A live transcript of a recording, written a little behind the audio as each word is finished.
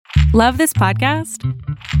Love this podcast?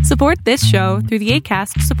 Support this show through the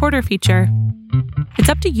Acast supporter feature. It's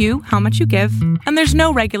up to you how much you give, and there's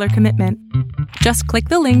no regular commitment. Just click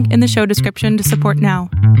the link in the show description to support now.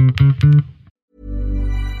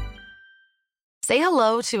 Say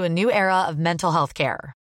hello to a new era of mental health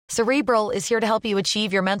care. Cerebral is here to help you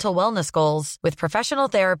achieve your mental wellness goals with professional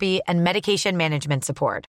therapy and medication management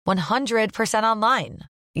support. 100% online.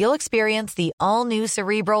 You'll experience the all-new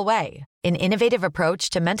Cerebral Way, an innovative approach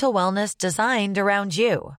to mental wellness designed around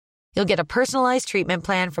you. You'll get a personalized treatment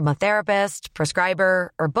plan from a therapist,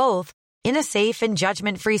 prescriber, or both in a safe and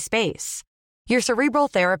judgment-free space. Your Cerebral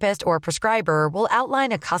therapist or prescriber will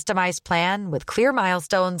outline a customized plan with clear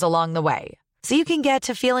milestones along the way, so you can get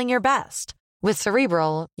to feeling your best. With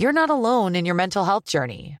Cerebral, you're not alone in your mental health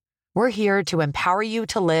journey. We're here to empower you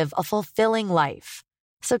to live a fulfilling life.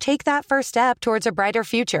 So take that first step towards a brighter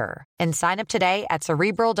future and sign up today at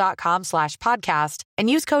Cerebral.com/podcast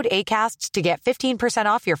and use code ACAST to get 15%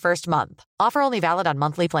 off your first month. Offer only valid on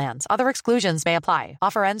monthly plans. Other exclusions may apply.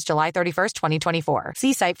 Offer ends July 31st, 2024.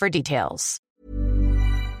 See site for details.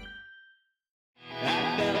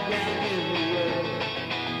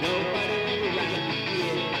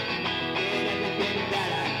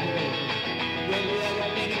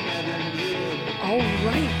 All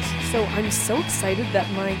right. So I'm so excited that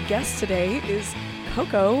my guest today is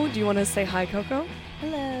Coco. Do you want to say hi, Coco?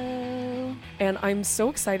 Hello. And I'm so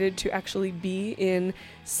excited to actually be in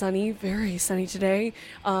sunny, very sunny today,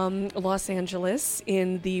 Los Angeles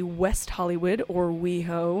in the West Hollywood or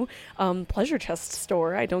WeHo Pleasure Chest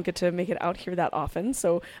store. I don't get to make it out here that often,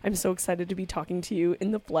 so I'm so excited to be talking to you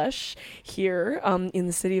in the flesh here in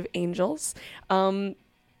the City of Angels. And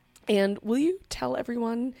will you tell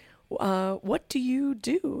everyone what do you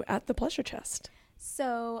do at the Pleasure Chest?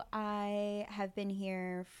 So I have been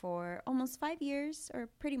here for almost 5 years, or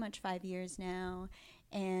pretty much 5 years now.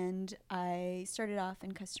 And I started off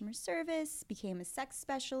in customer service, became a sex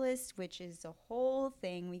specialist, which is a whole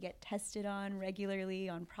thing. We get tested on regularly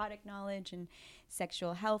on product knowledge and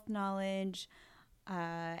sexual health knowledge.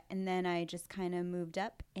 And then I just kind of moved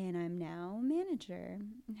up, and I'm now manager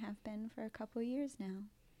and have been for a couple of years now.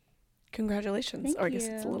 Congratulations. Thank or I guess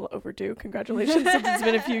it's a you. little overdue. Congratulations since it's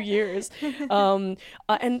been a few years. And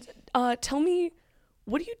tell me,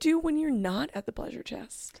 what do you do when you're not at the Pleasure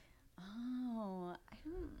Chest? Oh,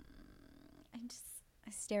 I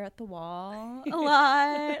stare at the wall a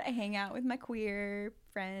lot. I hang out with my queer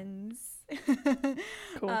friends.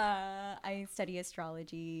 Cool. I study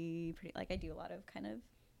astrology. I do a lot of kind of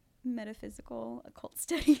metaphysical occult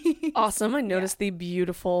study. Awesome. I noticed the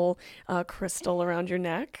beautiful crystal around your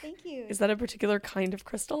neck. Thank you. Is that a particular kind of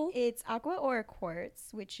crystal? It's aqua aura quartz,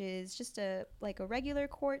 which is just a regular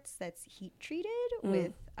quartz that's heat treated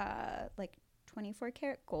with 24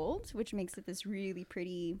 karat gold, which makes it this really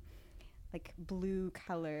pretty blue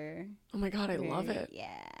color. Oh my God, I love it.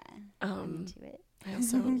 Yeah. I'm into it. I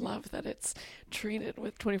also love that it's treated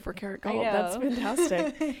with 24 karat gold. I know. That's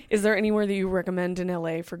fantastic. Is there anywhere that you recommend in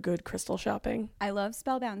LA for good crystal shopping? I love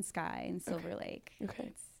Spellbound Sky in Silver Lake.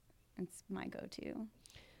 Okay. It's my go-to.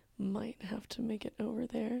 Might have to make it over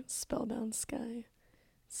there. Spellbound Sky,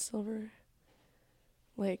 Silver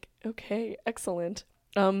Lake. Okay, excellent.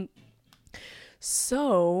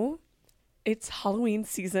 So it's Halloween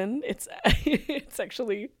season. It's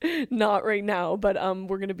actually not right now, but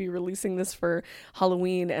we're going to be releasing this for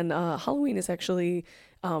Halloween, and Halloween is actually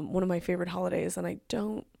one of my favorite holidays, and I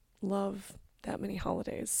don't love that many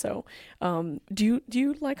holidays. So do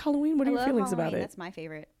you like Halloween? What are your feelings about it? That's my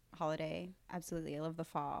favorite holiday. Absolutely. I love the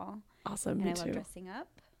fall. Awesome. And Me I too. love dressing up.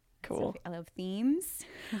 Cool. So I love themes.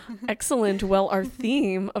 Excellent. Well, our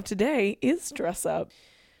theme of today is dress up.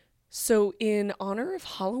 So in honor of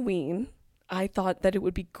Halloween, I thought that it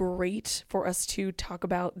would be great for us to talk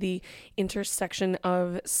about the intersection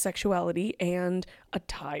of sexuality and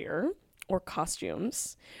attire or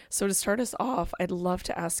costumes. So to start us off, I'd love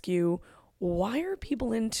to ask you, why are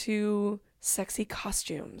people into sexy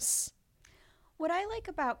costumes? What I like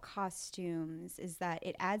about costumes is that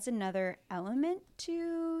it adds another element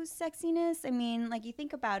to sexiness. I mean, you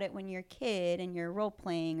think about it when you're a kid and you're role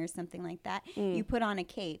playing or something like that, you put on a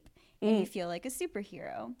cape and you feel like a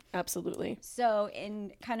superhero. Absolutely. So,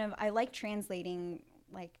 I like translating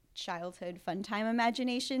childhood fun time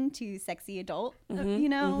imagination to sexy adult,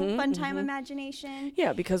 fun time imagination.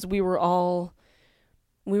 Yeah, because we were all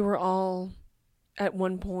at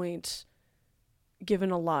one point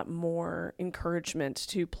given a lot more encouragement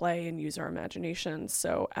to play and use our imagination.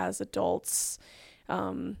 So as adults,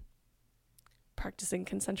 practicing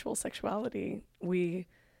consensual sexuality, we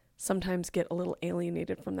sometimes get a little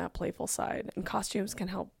alienated from that playful side, and costumes can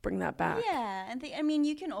help bring that back. Yeah, and I mean,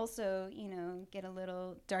 you can also, get a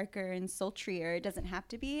little darker and sultrier. It doesn't have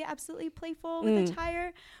to be absolutely playful with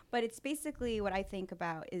attire, but it's basically what I think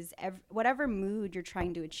about is whatever mood you're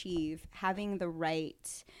trying to achieve, having the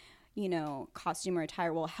right costume or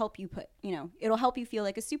attire will help you it'll help you feel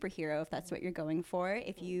like a superhero if that's what you're going for.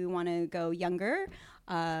 If you want to go younger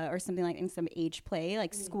or something like in some age play,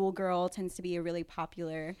 like schoolgirl tends to be a really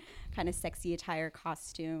popular kind of sexy attire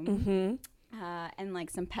costume. And like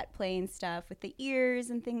some pet play and stuff with the ears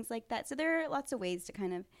and things like that. So there are lots of ways to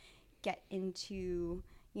kind of get into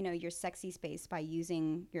your sexy space by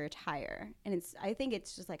using your attire. And I think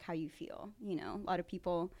it's just like how you feel. A lot of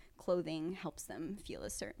people, clothing helps them feel a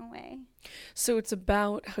certain way. So it's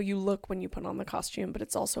about how you look when you put on the costume, but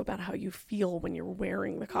it's also about how you feel when you're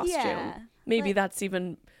wearing the costume. Yeah, maybe that's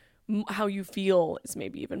even how you feel is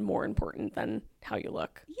maybe even more important than how you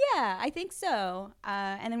look. Yeah, I think so.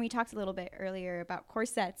 And then we talked a little bit earlier about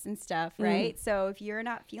corsets and stuff, right? So if you're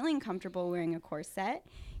not feeling comfortable wearing a corset,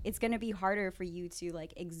 it's going to be harder for you to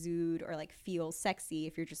like exude or like feel sexy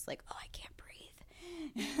if you're just like, oh, I can't breathe.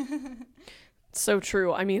 So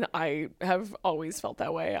true. I mean, I have always felt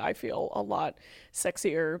that way. I feel a lot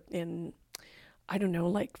sexier in, I don't know,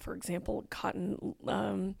 like, for example, cotton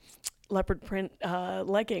leopard print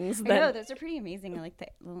leggings. I know, those are pretty amazing. I like the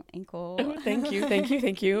little ankle. Oh, thank you.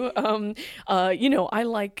 I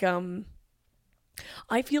like,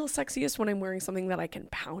 I feel sexiest when I'm wearing something that I can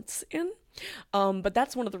pounce in. But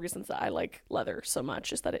that's one of the reasons that I like leather so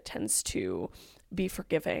much, is that it tends to be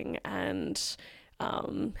forgiving and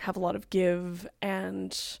have a lot of give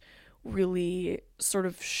and really sort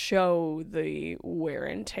of show the wear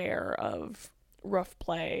and tear of rough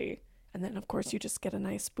play. And then, of course, you just get a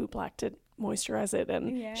nice boot black to moisturize it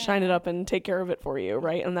and shine it up and take care of it for you,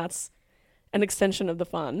 right? And that's an extension of the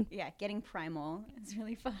fun. Yeah, getting primal is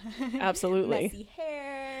really fun. Absolutely. Messy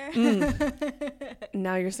hair.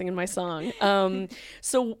 Now you're singing my song.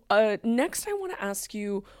 So next I want to ask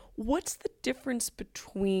you, what's the difference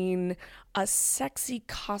between a sexy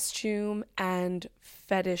costume and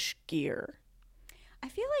fetish gear? I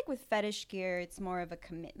feel like with fetish gear, it's more of a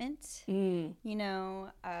commitment,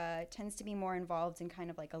 tends to be more involved in kind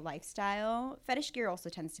of like a lifestyle. Fetish gear also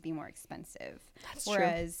tends to be more expensive. That's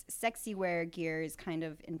Whereas sexy wear gear is kind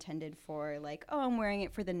of intended for like, oh, I'm wearing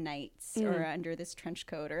it for the nights or under this trench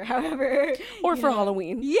coat or however. Or for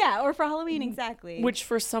Halloween. Yeah, or for Halloween, exactly. Which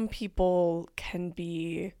for some people can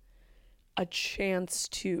be a chance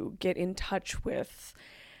to get in touch with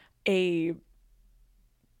a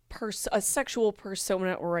sexual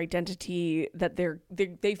persona or identity that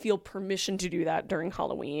they feel permission to do that during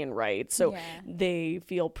Halloween, right? So they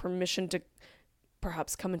feel permission to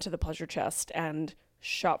perhaps come into the pleasure chest and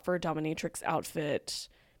shop for a dominatrix outfit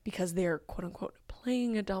because they're quote unquote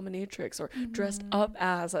playing a dominatrix or dressed up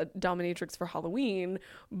as a dominatrix for Halloween,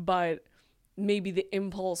 but maybe the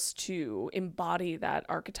impulse to embody that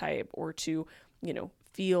archetype or to,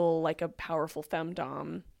 feel like a powerful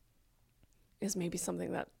femdom is maybe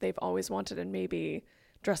something that they've always wanted, and maybe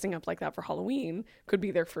dressing up like that for Halloween could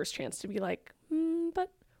be their first chance to be like,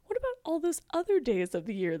 but what about all those other days of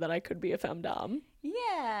the year that I could be a femdom?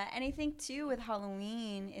 Yeah, and I think too with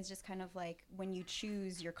Halloween, it's just kind of like when you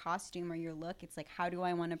choose your costume or your look, it's like, how do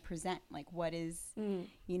I want to present? Like, what is,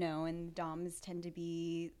 and doms tend to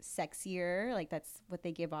be sexier. Like, that's what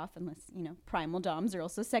they give off, unless, primal doms are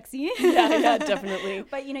also sexy. Yeah, definitely.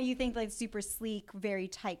 But, you think like super sleek, very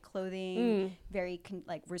tight clothing, very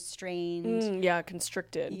restrained. Yeah,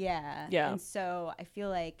 constricted. Yeah. Yeah. And so I feel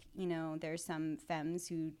like, there's some femmes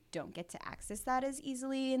who don't get to access that as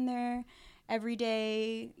easily in their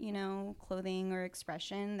everyday, clothing or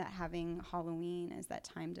expression, that having Halloween is that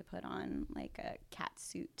time to put on like a cat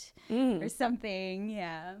suit or something.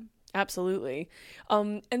 Yeah. Absolutely.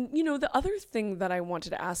 And the other thing that I wanted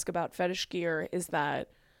to ask about fetish gear is that,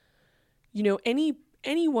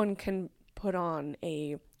 anyone can put on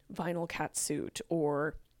a vinyl cat suit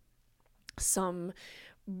or some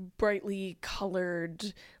brightly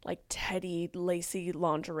colored, like teddy lacy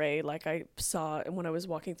lingerie like I saw when I was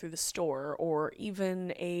walking through the store, or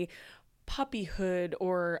even a puppy hood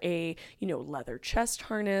or a leather chest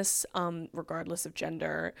harness, regardless of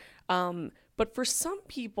gender, but for some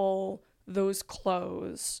people those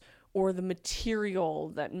clothes or the material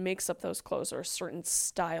that makes up those clothes, or a certain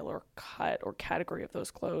style or cut or category of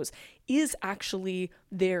those clothes, is actually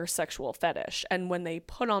their sexual fetish. And when they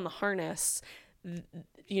put on the harness,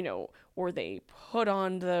 or they put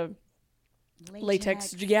on the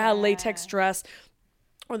latex dress,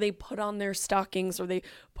 or they put on their stockings, or they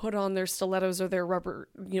put on their stilettos or their rubber,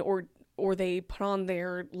 or or they put on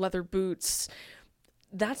their leather boots,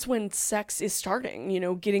 that's when sex is starting. You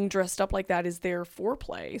know, getting dressed up like that is their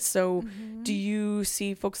foreplay. So do you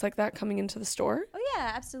see folks like that coming into the store? Oh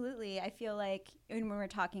yeah, absolutely. I feel like when we're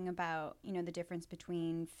talking about, you know, the difference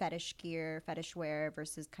between fetish gear, fetish wear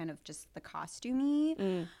versus kind of just the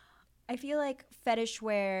costumey, I feel like fetish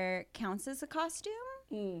wear counts as a costume.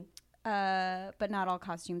 But not all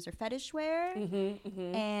costumes are fetish wear.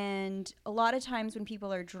 And a lot of times when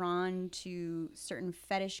people are drawn to certain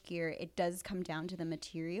fetish gear, it does come down to the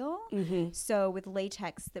material. So with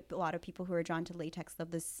latex, a lot of people who are drawn to latex love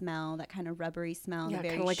the smell, that kind of rubbery smell. Yeah,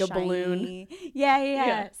 kind of like shiny, a balloon.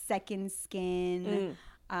 Yeah. Second skin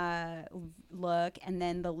look. And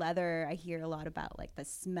then the leather, I hear a lot about like the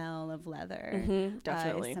smell of leather.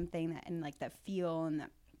 Definitely. Is something that, and like the feel and the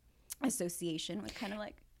association with kind of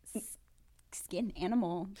like skin,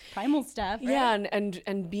 animal, primal stuff, right? Yeah,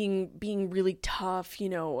 and being really tough. You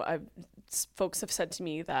know, folks have said to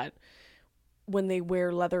me that when they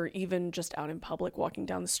wear leather, even just out in public, walking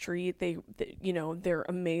down the street, they you know, they're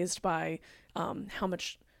amazed by how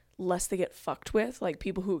much less they get fucked with. Like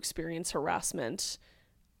people who experience harassment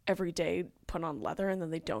every day put on leather and then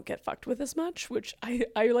they don't get fucked with as much, which I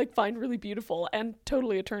like find really beautiful and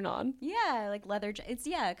totally a turn on. Yeah, like leather,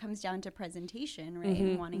 it comes down to presentation, right?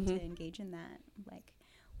 And wanting to engage in that, like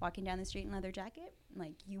walking down the street in leather jacket,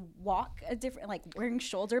 like you walk a different, like wearing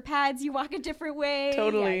shoulder pads, you walk a different way.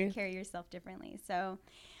 Totally. Yeah, you carry yourself differently. So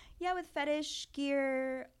yeah, with fetish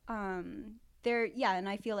gear, and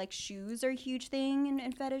I feel like shoes are a huge thing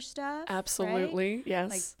in fetish stuff. Absolutely, right?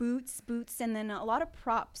 yes. Like boots, and then a lot of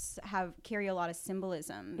props carry a lot of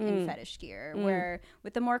symbolism in fetish gear. Where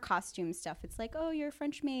with the more costume stuff, it's like, oh, you're a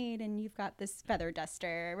French maid and you've got this feather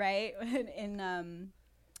duster, right? in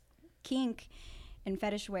kink and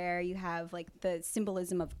fetish wear, you have like the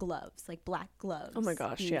symbolism of gloves, like black gloves. Oh my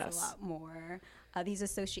gosh, means yes. a lot more. These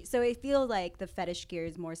associate, so I feel like the fetish gear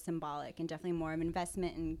is more symbolic and definitely more of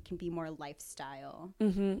investment and can be more lifestyle.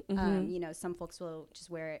 You know, some folks will just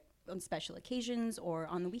wear it on special occasions or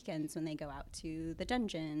on the weekends when they go out to the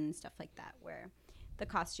dungeon, stuff like that. Where the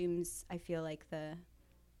costumes, I feel like the,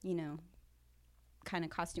 you know, kind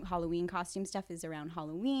of Halloween costume stuff is around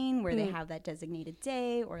Halloween, where they have that designated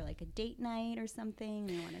day or like a date night or something.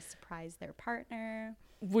 They want to surprise their partner,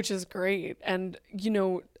 which is great. And you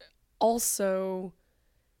know, also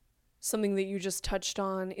something that you just touched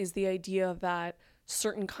on is the idea that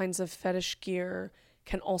certain kinds of fetish gear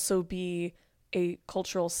can also be a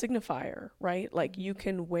cultural signifier, right? Like you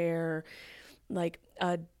can wear like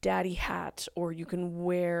a daddy hat, or you can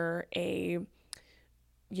wear a,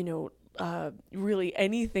 you know, really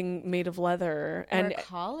anything made of leather, and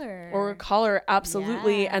or a collar,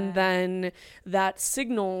 absolutely. Yeah. And then that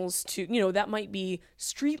signals to, you know, that might be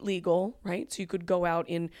street legal, right? So you could go out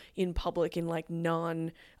in public in like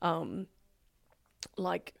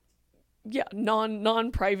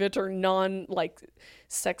non-private or non like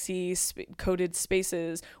sexy coded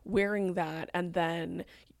spaces wearing that, and then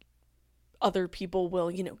other people will,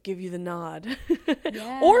 you know, give you the nod.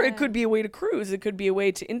 Or it could be a way to cruise. It could be a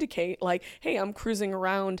way to indicate like, hey, I'm cruising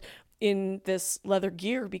around in this leather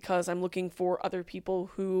gear because I'm looking for other people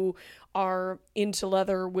who are into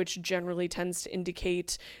leather, which generally tends to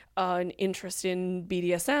indicate an interest in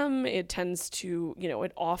BDSM. It tends to, you know,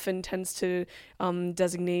 it often tends to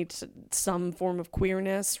designate some form of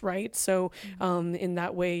queerness, right? So in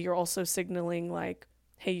that way, you're also signaling like,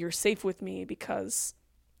 hey, you're safe with me because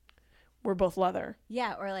we're both leather.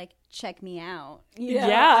 Yeah, or like, check me out.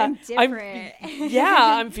 I'm different.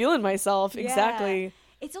 I'm feeling myself. Yeah. Exactly.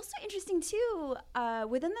 It's also interesting too,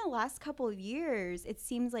 within the last couple of years, it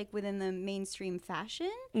seems like within the mainstream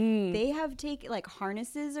fashion, they have taken like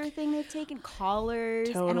harnesses or thing, they've taken collars.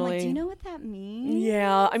 Totally. And I'm like, do you know what that means?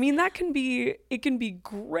 Yeah. I mean, it can be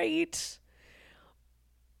great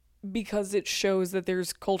because it shows that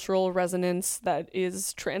there's cultural resonance that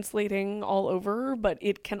is translating all over, but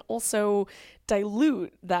it can also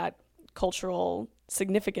dilute that cultural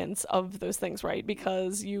significance of those things, right?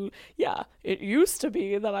 Because it used to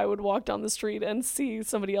be that I would walk down the street and see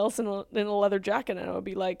somebody else in a leather jacket and I would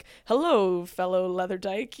be like, hello, fellow leather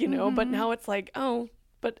dyke, you know, but now it's like, oh,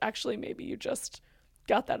 but actually maybe you just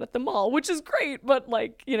got that at the mall, which is great, but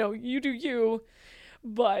like, you know, you do you,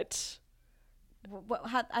 but...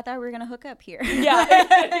 I thought we were gonna hook up here. Yeah.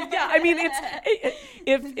 I mean,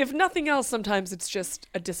 if nothing else, sometimes it's just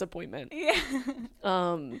a disappointment. Yeah.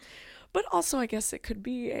 But also, I guess it could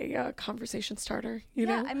be a conversation starter. You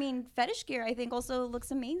know? I mean, fetish gear I think also looks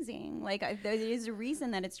amazing. Like there is a reason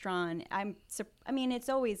that it's drawn. I mean, it's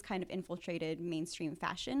always kind of infiltrated mainstream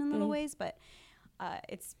fashion in little ways, but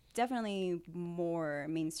it's definitely more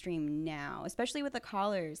mainstream now, especially with the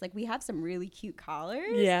collars. Like we have some really cute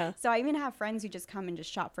collars. Yeah. So I even have friends who just come and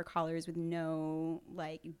just shop for collars with no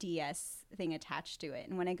like DS thing attached to it.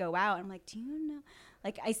 And when I go out, I'm like, do you know?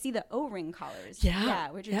 Like I see the O-ring collars.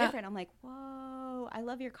 Yeah. Which are different. I'm like, whoa, I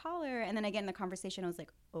love your collar. And then I get in the conversation, I was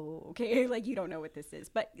like, oh, okay. Like you don't know what this is,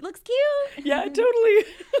 but it looks cute. Yeah, totally.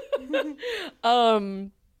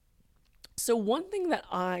 So one thing that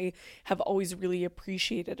I have always really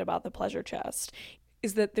appreciated about the Pleasure Chest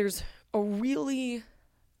is that there's a really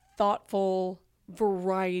thoughtful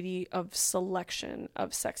variety of selection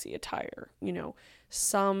of sexy attire. You know,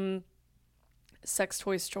 some sex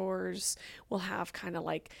toy stores will have kind of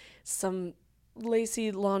like some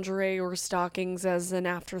lacy lingerie or stockings as an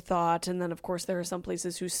afterthought. And then, of course, there are some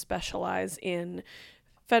places who specialize in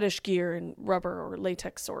fetish gear and rubber or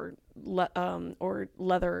latex or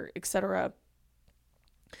leather, etc.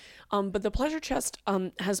 But the Pleasure Chest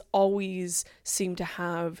has always seemed to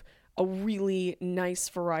have a really nice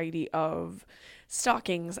variety of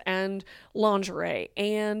stockings and lingerie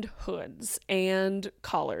and hoods and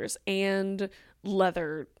collars and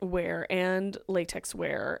leather wear and latex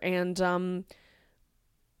wear. And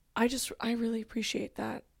I really appreciate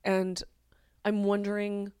that. And I'm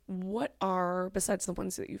wondering, what are, besides the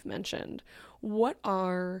ones that you've mentioned, what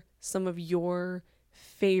are some of your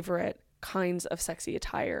favorite kinds of sexy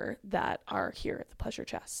attire that are here at the Pleasure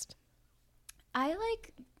Chest? I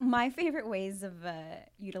like, my favorite ways of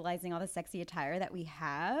utilizing all the sexy attire that we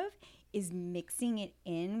have is mixing it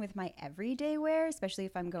in with my everyday wear, especially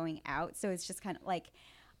if I'm going out. So it's just kind of like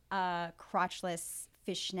a crotchless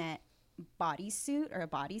fishnet bodysuit or a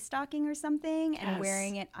body stocking or something, and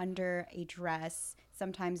wearing it under a dress,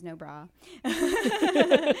 sometimes no bra,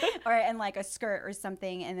 and like a skirt or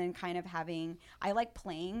something, and then kind of having, I like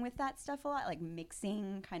playing with that stuff a lot, like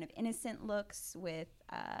mixing kind of innocent looks with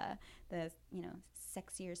the, you know,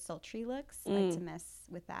 sexier, sultry looks. I like to mess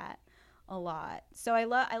with that a lot. So I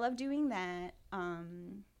love doing that.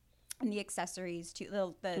 And the accessories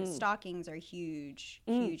too. The stockings are a huge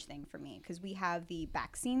thing for me, because we have the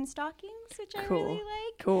back seam stockings, which I really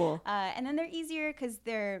like. Cool. And then they're easier because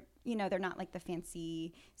they're, you know, they're not like the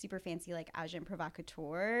fancy, super fancy, like agent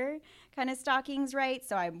provocateur kind of stockings, right?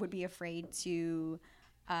 So I would be afraid to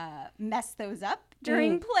mess those up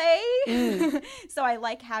during play. So I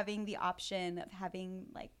like having the option of having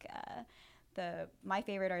like my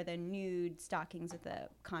favorite are the nude stockings with the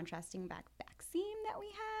contrasting back seam that we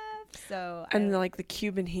have. So like the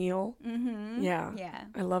Cuban heel. Yeah.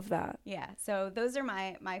 I love that. Yeah. So those are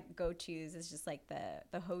my go-tos. Is just like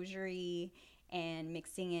the hosiery and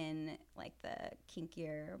mixing in like the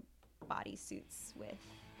kinkier bodysuits with,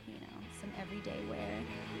 you know, some everyday wear.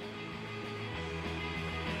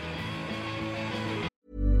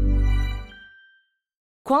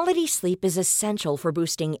 Quality sleep is essential for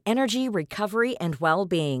boosting energy, recovery, and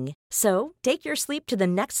well-being. So, take your sleep to the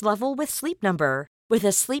next level with Sleep Number. With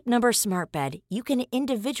a Sleep Number Smart Bed, you can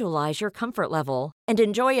individualize your comfort level and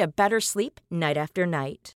enjoy a better sleep night after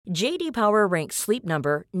night. J.D. Power ranks Sleep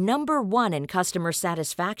Number number 1 in customer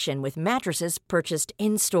satisfaction with mattresses purchased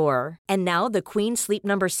in-store. And now the Queen Sleep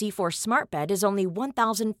Number C4 Smart Bed is only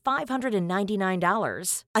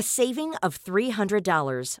 $1,599, a saving of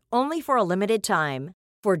 $300, only for a limited time.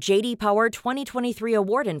 For J.D. Power 2023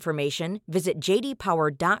 award information, visit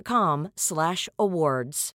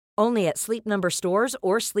jdpower.com/awards. Only at Sleep Number stores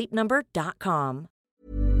or sleepnumber.com.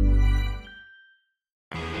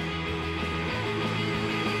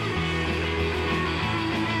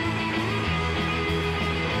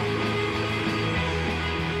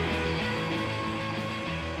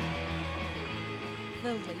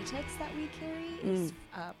 The latex that we carry is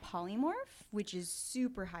polymorph, which is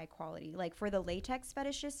super high quality. Like for the latex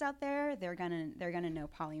fetishists out there, they're gonna know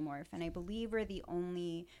polymorph, and I believe we're the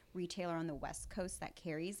only retailer on the West Coast that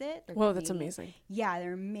carries it. Whoa, that's amazing. Yeah,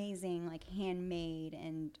 they're amazing, like handmade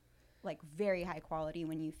and like very high quality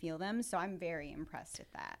when you feel them. So I'm very impressed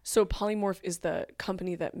with that. So Polymorph is the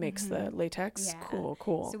company that makes the latex? Yeah.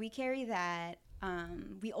 Cool. So we carry that.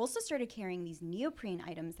 We also started carrying these neoprene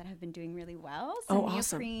items that have been doing really well. So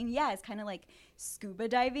neoprene, awesome. It's kind of like scuba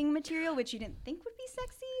diving material, which you didn't think would be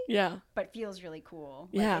sexy. Yeah. But feels really cool.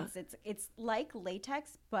 Like it's like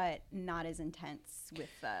latex, but not as intense with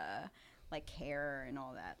like hair and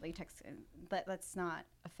all that. Latex, but that's not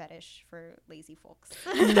a fetish for lazy folks.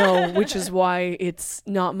 No, which is why it's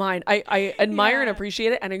not mine. I admire and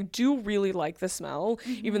appreciate it, and I do really like the smell,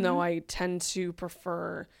 even though I tend to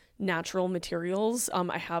prefer natural materials.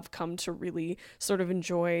 I have come to really sort of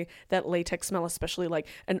enjoy that latex smell, especially like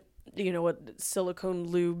a silicone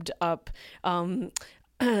lubed up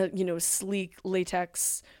sleek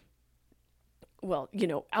latex,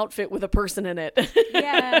 outfit with a person in it.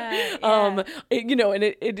 Yeah. And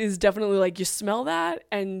it is definitely like you smell that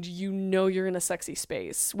and you're in a sexy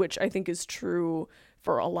space, which I think is true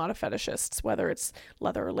for a lot of fetishists, whether it's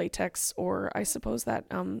leather or latex, or I suppose that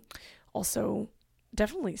also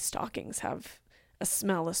definitely stockings have a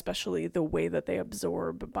smell, especially the way that they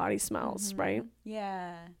absorb body smells, right?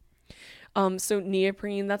 Yeah. So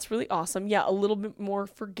neoprene, that's really awesome. Yeah, a little bit more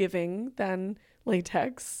forgiving than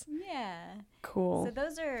latex. Yeah. Cool. So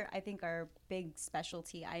those are, I think, our big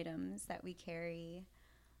specialty items that we carry.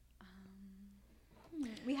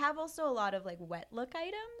 We have also a lot of like wet look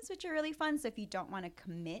items, which are really fun. So if you don't want to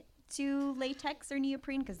commit to latex or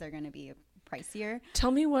neoprene, because they're going to be pricier.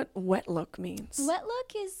 Tell me what wet look means. Wet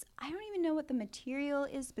look is, I don't even know what the material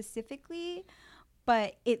is specifically,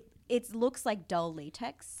 but it looks like dull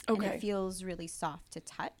latex. Okay. And it feels really soft to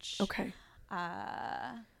touch. Okay.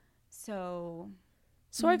 So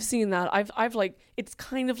I've seen that. I've like, it's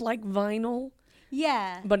kind of like vinyl,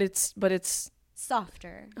 yeah, but it's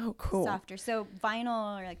softer. Oh, cool. Softer. So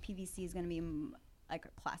vinyl or like PVC is going to be like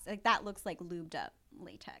a plastic. Like that looks like lubed up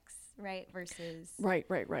latex, right? Versus right.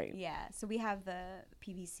 Yeah. So we have the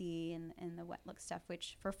PVC and the wet look stuff,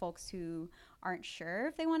 which for folks who aren't sure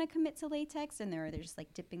if they want to commit to latex and they're just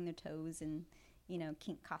like dipping their toes in,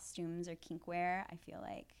 kink costumes or kink wear, I feel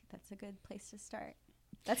like that's a good place to start.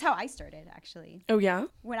 That's how I started, actually. Oh, yeah?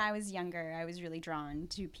 When I was younger, I was really drawn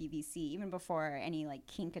to PVC, even before any like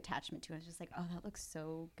kink attachment to it. I was just like, oh, that looks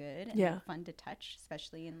so good and fun to touch,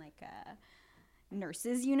 especially in like a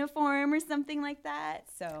nurse's uniform or something like that.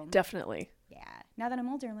 So definitely. Yeah. Now that I'm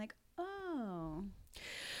older, I'm like, oh.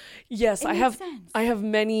 Yes, I have sense. I have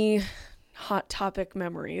many hot topic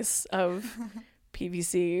memories of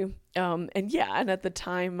PVC. And at the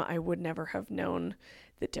time I would never have known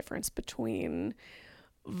the difference between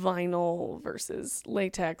vinyl versus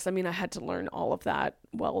latex. I mean, I had to learn all of that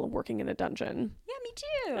while working in a dungeon. Yeah, me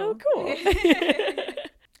too. Oh, cool.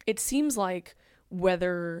 It seems like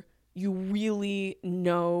whether you really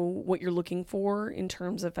know what you're looking for in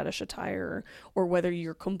terms of fetish attire, or whether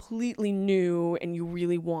you're completely new and you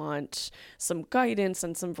really want some guidance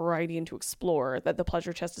and some variety and to explore, that the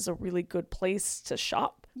Pleasure Chest is a really good place to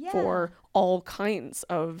shop for all kinds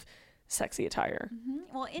of sexy attire. Mm-hmm.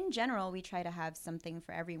 Well, in general, we try to have something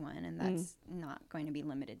for everyone, and that's not going to be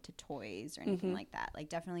limited to toys or anything like that. Like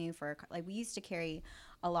definitely we used to carry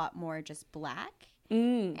a lot more just black,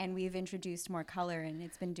 and we've introduced more color, and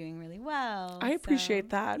it's been doing really well. I appreciate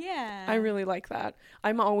that. Yeah. I really like that.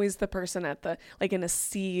 I'm always the person at the, like in a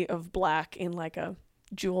sea of black in like a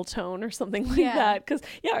jewel tone or something like that. 'Cause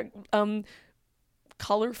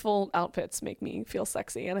colorful outfits make me feel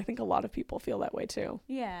sexy, and I think a lot of people feel that way too.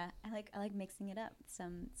 Yeah, I like mixing it up.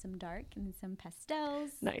 Some dark and some pastels.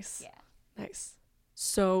 Nice. Yeah. Nice.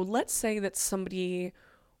 So let's say that somebody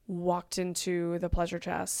walked into the Pleasure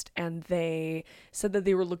Chest and they said that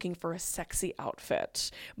they were looking for a sexy outfit,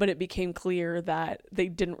 but it became clear that they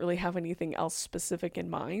didn't really have anything else specific in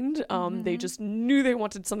mind. They just knew they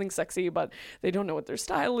wanted something sexy, but they don't know what their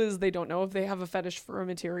style is. They don't know if they have a fetish for a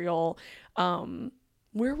material.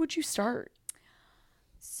 Where would you start?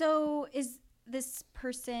 So is this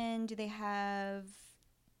person,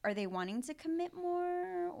 are they wanting to commit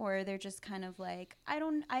more, or they're just kind of like, I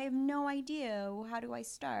have no idea. How do I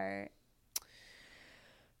start?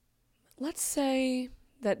 Let's say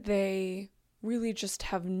that they really just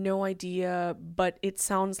have no idea, but it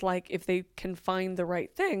sounds like if they can find the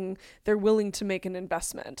right thing, they're willing to make an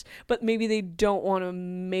investment. But maybe they don't want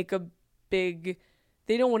to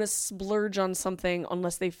they don't want to splurge on something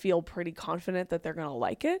unless they feel pretty confident that they're going to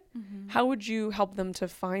like it. How would you help them to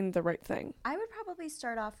find the right thing? I would probably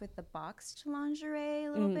start off with the boxed lingerie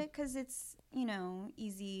a little bit, because it's,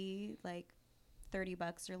 easy, like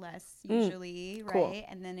 $30 or less usually, right? Cool.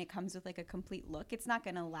 And then it comes with like a complete look. It's not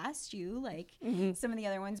going to last you like some of the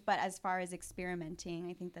other ones, but as far as experimenting,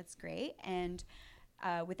 I think that's great. And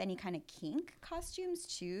with any kind of kink costumes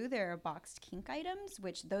too, there are boxed kink items,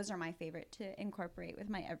 which those are my favorite to incorporate with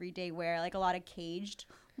my everyday wear, like a lot of caged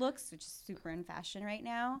looks, which is super in fashion right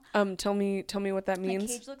now. Tell me what that means.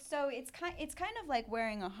 Like cage looks, so it's kind of like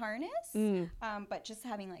wearing a harness, but just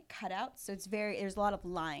having like cutouts. So there's a lot of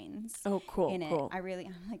lines. Oh, cool, in it. cool. I'm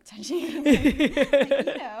like touching,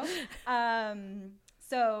 like,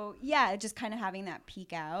 So yeah, just kind of having that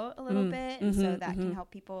peek out a little bit, and so that can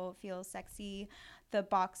help people feel sexy. The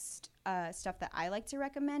boxed stuff that I like to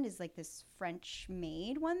recommend is like this French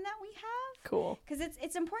made one that we have. Cool. Because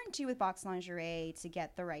it's important too with boxed lingerie to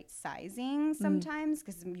get the right sizing sometimes,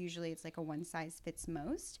 because usually it's like a one size fits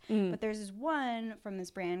most. But there's this one from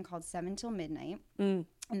this brand called 7 Till Midnight. And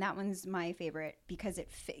that one's my favorite because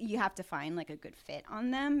you have to find like a good fit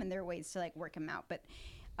on them, and there are ways to like work them out. But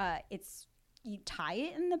you tie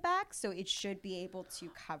it in the back, so it should be able to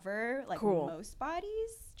cover like most bodies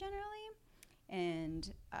generally.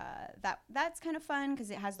 And that's kind of fun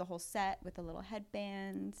because it has the whole set with a little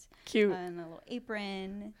headband, cute, and a little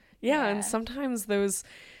apron. Yeah, and sometimes those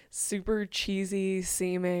super cheesy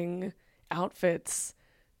seeming outfits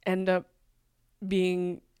end up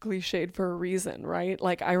being cliched for a reason, right?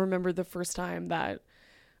 Like I remember the first time that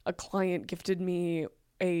a client gifted me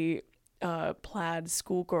a plaid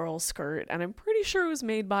schoolgirl skirt, and I'm pretty sure it was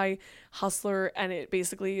made by Hustler, and it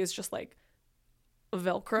basically is just like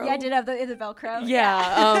Velcro. Yeah, I did have the Velcro.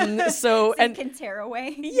 Yeah. So and can tear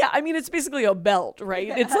away. Yeah, I mean it's basically a belt, right?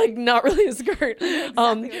 Yeah. It's like not really a skirt.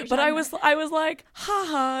 But I was like,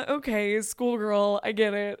 haha, okay, schoolgirl, I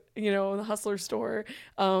get it. You know, the Hustler store.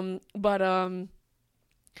 But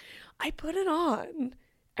I put it on,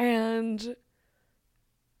 and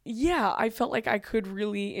yeah, I felt like I could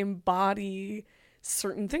really embody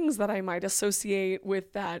certain things that I might associate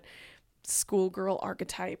with that schoolgirl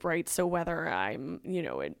archetype, right? So whether I'm, you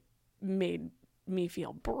know, it made me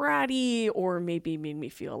feel bratty, or maybe made me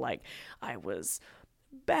feel like I was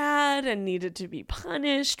bad and needed to be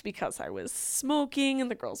punished because I was smoking in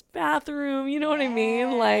the girls' bathroom, you know what I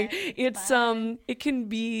mean? Like it's it can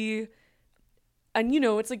be, and you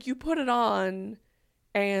know, it's like you put it on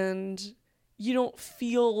and you don't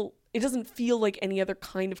feel, it doesn't feel like any other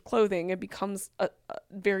kind of clothing. It becomes a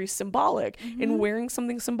very symbolic, and wearing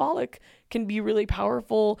something symbolic can be really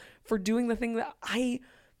powerful for doing the thing that I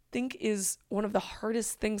think is one of the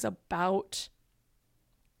hardest things about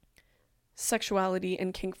sexuality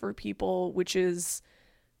and kink for people, which is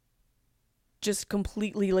just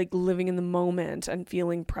completely like living in the moment and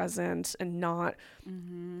feeling present and not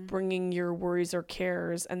bringing your worries or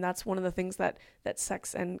cares. And that's one of the things that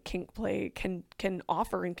sex and kink play can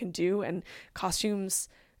offer and can do. And costumes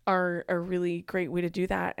are a really great way to do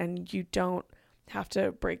that. And you don't have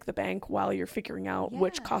to break the bank while you're figuring out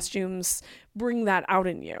which costumes bring that out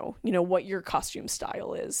in you, you know, what your costume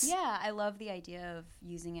style is. Yeah, I love the idea of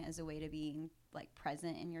using it as a way to be like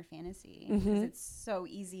present in your fantasy, because it's so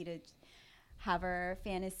easy to have our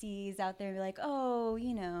fantasies out there and be like, oh,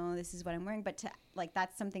 you know, this is what I'm wearing, but to like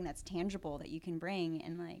that's something that's tangible that you can bring,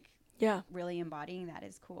 and like really embodying that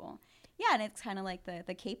is cool. Yeah, and it's kind of like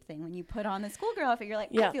the cape thing. When you put on the schoolgirl outfit, you're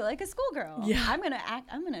like, I feel like a schoolgirl. Yeah. I'm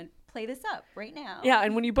gonna play this up right now. Yeah,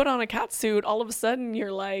 and when you put on a cat suit, all of a sudden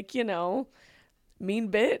you're like, you know,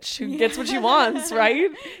 mean bitch who gets what she wants,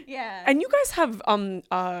 right? Yeah. And you guys have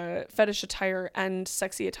fetish attire and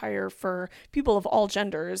sexy attire for people of all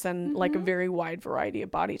genders, and like a very wide variety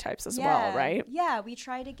of body types as well, right? Yeah, we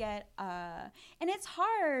try to get and it's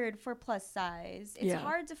hard for plus size. It's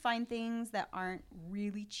hard to find things that aren't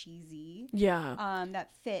really cheesy. Yeah.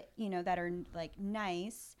 That fit, you know, that are like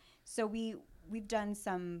nice. So we've done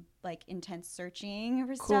some like intense searching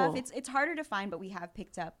for stuff. It's harder to find, but we have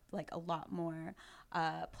picked up like a lot more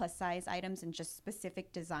plus size items and just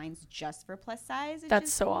specific designs just for plus size.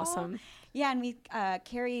 That's so awesome. Yeah, and we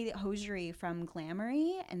carry hosiery from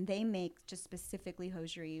Glamoury, and they make just specifically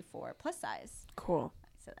hosiery for plus size. Cool.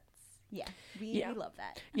 So that's we love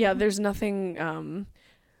that. Yeah, there's nothing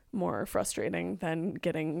more frustrating than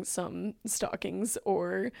getting some stockings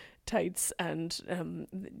or tights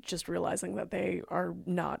and just realizing that they are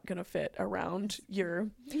not going to fit around your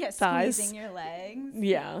thighs. Squeezing your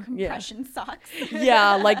legs. Compression socks.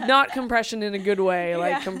 Like not compression in a good way,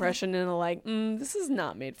 like compression in a like, this is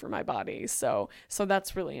not made for my body. So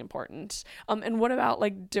that's really important. And what about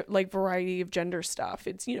like variety of gender stuff?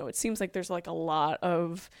 It's, you know, it seems like there's like a lot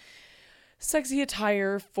of sexy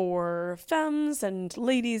attire for femmes and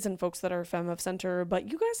ladies and folks that are femme of center,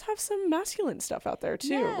 but you guys have some masculine stuff out there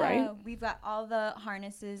too, right? We've got all the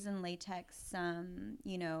harnesses and latex,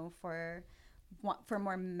 you know, for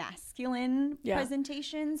more masculine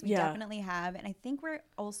presentations. We definitely have, and I think we're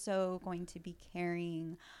also going to be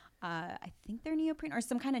carrying, I think they're neoprene or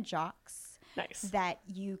some kind of jocks. Nice. That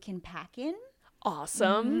you can pack in.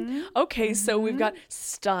 Awesome. Okay, so we've got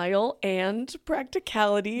style and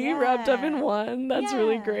practicality wrapped up in one. That's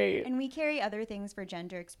really great. And we carry other things for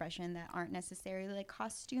gender expression that aren't necessarily like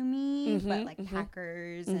costumey, but like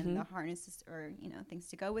packers and the harnesses, or, you know, things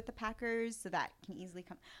to go with the packers, so that can easily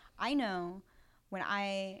come. I know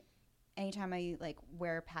anytime I like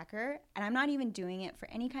wear a packer, and I'm not even doing it for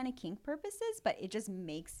any kind of kink purposes, but it just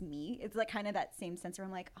makes me, it's like kind of that same sense where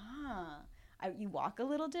I'm like, you walk a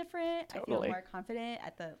little different. Totally. I feel more confident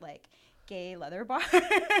at the like gay leather bar.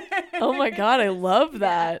 Oh my God, I love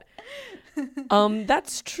that.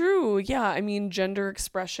 That's true. Yeah, I mean, gender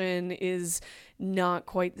expression is not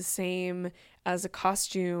quite the same as a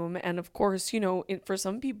costume. And of course, for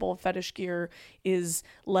some people, fetish gear is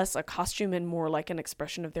less a costume and more like an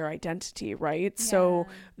expression of their identity, right? Yeah. So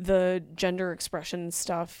the gender expression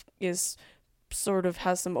stuff is sort of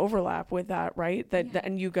has some overlap with that, right?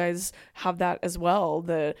 And you guys have that as well.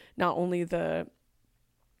 Not only the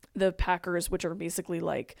packers, which are basically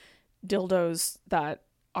like dildos that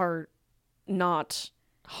are not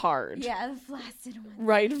hard. Yeah, the flaccid ones.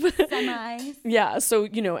 Right. Semis. Yeah. So,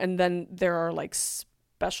 and then there are like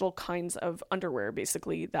special kinds of underwear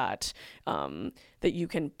basically that you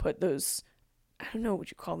can put those, I don't know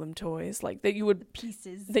what you call them, toys, like that you would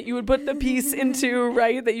pieces that you would put the piece into,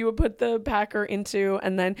 right? That you would put the packer into,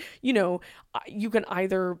 and then, you can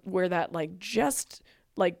either wear that like just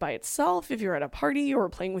like by itself if you're at a party or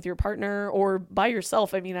playing with your partner, or by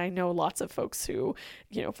yourself. I mean, I know lots of folks who,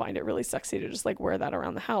 find it really sexy to just like wear that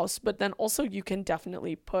around the house. But then also you can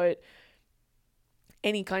definitely put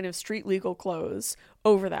any kind of street legal clothes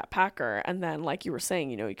over that packer, and then like you were saying,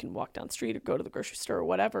 you can walk down the street or go to the grocery store or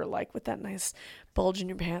whatever, like with that nice bulge in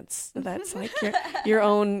your pants that's like your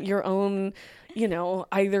own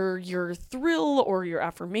either your thrill or your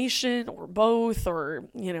affirmation or both, or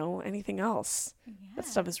anything else. That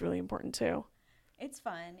stuff is really important too. It's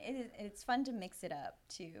fun. It's fun to mix it up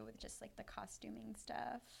too with just like the costuming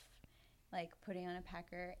stuff, like putting on a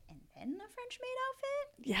packer and then a French maid outfit.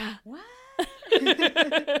 Yeah. What?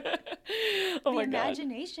 Oh my God.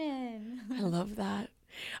 Imagination. I love that.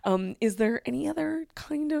 Is there any other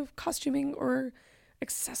kind of costuming or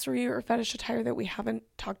accessory or fetish attire that we haven't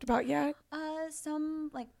talked about yet?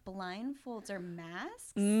 Some like blindfolds or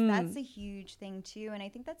masks. That's a huge thing too, and I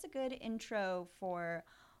think that's a good intro for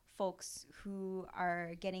folks who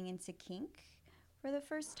are getting into kink for the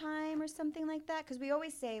first time or something like that, because we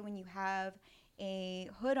always say when you have a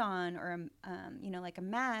hood on or like a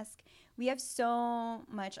mask, we have so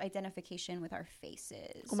much identification with our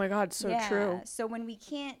faces. Oh my God, so true. So when we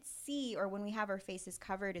can't see or when we have our faces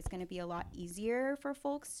covered, it's going to be a lot easier for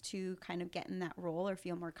folks to kind of get in that role or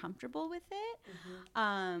feel more comfortable with it.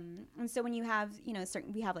 And so when you have,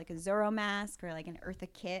 we have like a Zorro mask or like an Eartha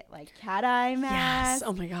Kitt, like cat eye mask. Yes.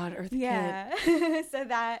 Oh my God, Eartha Kitt. Yeah. So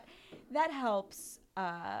that helps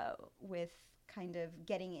with kind of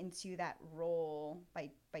getting into that role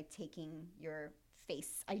by taking your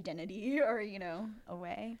face identity or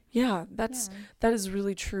away. Yeah, that is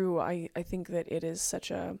really true. I think that it is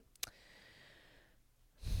such a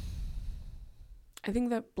I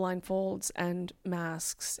think that blindfolds and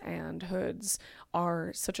masks and hoods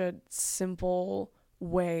are such a simple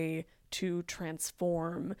way to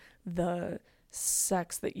transform the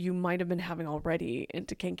sex that you might have been having already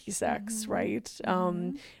into kinky sex, right?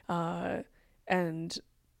 And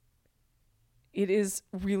it is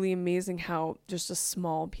really amazing how just a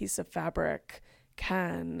small piece of fabric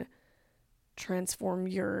can transform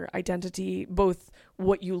your identity, both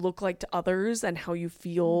what you look like to others and how you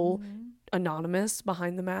feel anonymous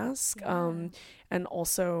behind the mask. And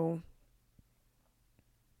also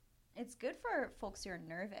it's good for folks who are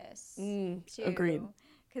nervous too. Agreed.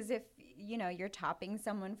 Because if you're topping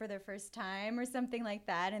someone for their first time or something like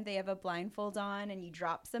that, and they have a blindfold on, and you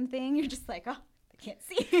drop something, you're just like, oh, I can't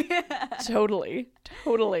see. Totally.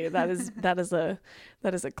 That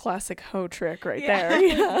is a classic hoe trick right there.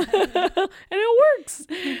 Yeah. And it works.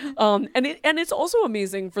 And it's also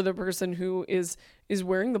amazing for the person who is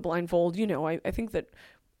wearing the blindfold. I think that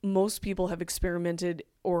most people have experimented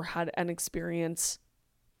or had an experience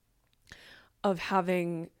of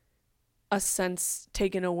having a sense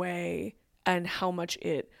taken away and how much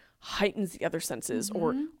it heightens the other senses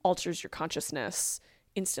or alters your consciousness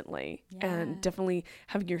instantly. And definitely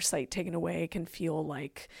having your sight taken away can feel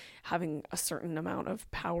like having a certain amount of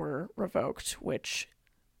power revoked, which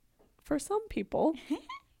for some people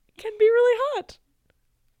can be really hot.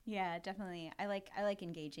 Yeah, definitely. I like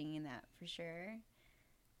engaging in that for sure.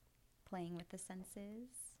 Playing with the senses.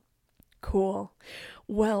 Cool.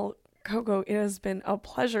 Well, Coco, it has been a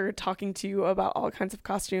pleasure talking to you about all kinds of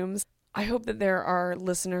costumes. I hope that there are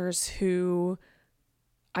listeners who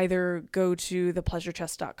either go to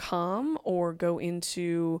thepleasurechest.com or go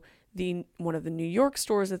into one of the New York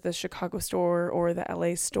stores at the Chicago store or the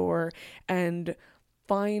LA store and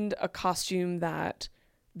find a costume that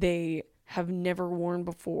they have never worn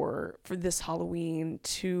before for this Halloween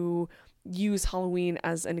to use Halloween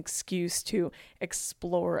as an excuse to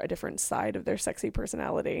explore a different side of their sexy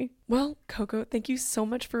personality. Well, Coco, thank you so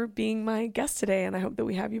much for being my guest today, and I hope that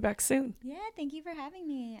we have you back soon. Yeah, thank you for having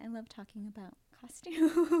me. I love talking about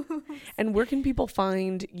costumes. And where can people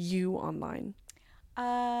find you online?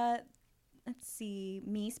 Let's see,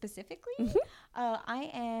 me specifically? I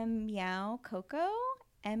am Meow Coco,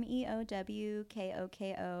 MEOWKOKO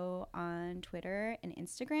on Twitter and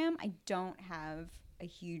Instagram. I don't have a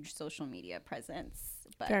huge social media presence,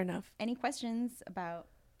 but Fair enough. any questions about,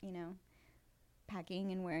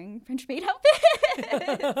 packing and wearing French maid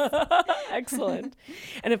outfits? Excellent.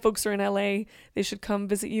 And if folks are in LA, they should come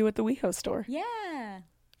visit you at the WeHo store. Yeah.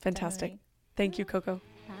 Fantastic. Totally. Thank you, Coco.